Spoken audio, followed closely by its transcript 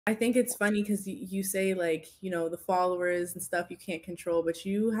I think it's funny because you say, like, the followers and stuff you can't control, but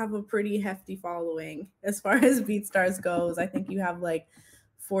you have a pretty hefty following as far as BeatStars goes. I think you have like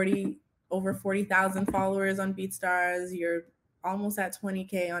 40 over 40,000 followers on BeatStars. You're almost at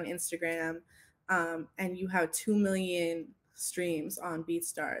 20K on Instagram, and you have 2 million streams on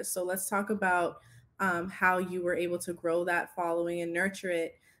BeatStars. So let's talk about how you were able to grow that following and nurture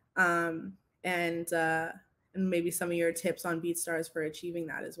it, and maybe some of your tips on BeatStars for achieving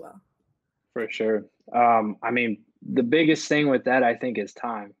that as well. For sure. I mean, the biggest thing with that, I think, is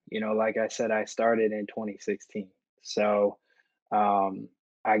time. Like I said, I started in 2016. So um,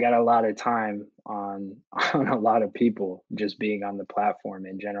 I got a lot of time on on a lot of people just being on the platform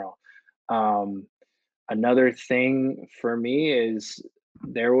in general. Um, Another thing for me is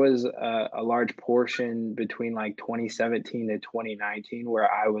there was a large portion between like 2017 to 2019 where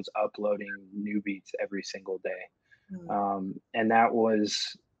I was uploading new beats every single day. Mm. And that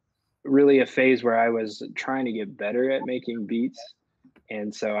was really a phase where I was trying to get better at making beats.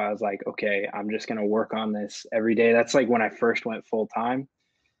 And so I was like, okay, I'm just going to work on this every day. That's like when I first went full time.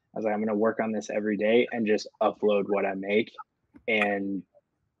 I was like, I'm going to work on this every day and just upload what I make. And,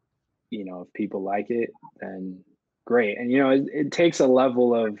 if people like it, then great. And, it takes a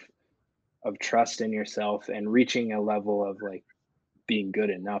level of trust in yourself and reaching a level of like being good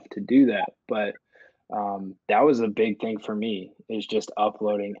enough to do that. But that was a big thing for me, is just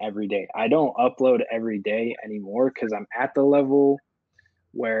uploading every day. I don't upload every day anymore because I'm at the level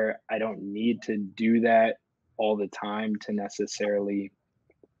where I don't need to do that all the time to necessarily,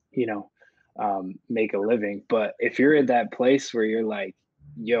 you know, make a living. But if you're at that place where you're like,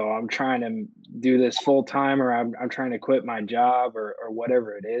 yo, I'm trying to do this full time, or I'm trying to quit my job, or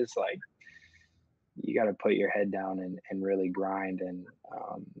whatever it is, like, you got to put your head down and really grind and,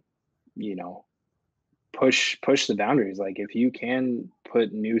 you know, push the boundaries. Like, if you can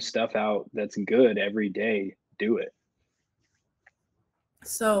put new stuff out that's good every day, do it.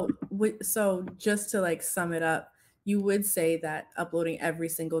 So just to like sum it up, you would say that uploading every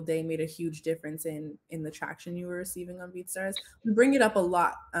single day made a huge difference in the traction you were receiving on BeatStars. We bring it up a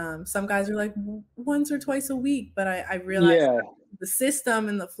lot. Some guys are like once or twice a week, but I realize Yeah, the system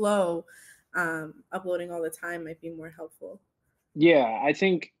and the flow, uploading all the time might be more helpful. yeah. I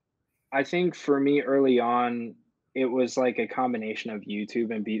think for me early on, it was like a combination of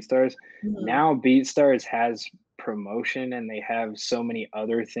YouTube and BeatStars. Mhm. Now BeatStars has promotion and they have so many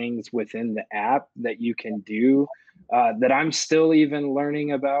other things within the app that you can do, that I'm still even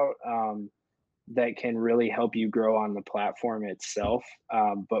learning about, that can really help you grow on the platform itself.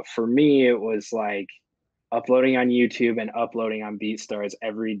 But for me, it was like uploading on YouTube and uploading on BeatStars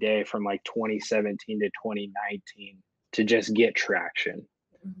every day from like 2017 to 2019 to just get traction.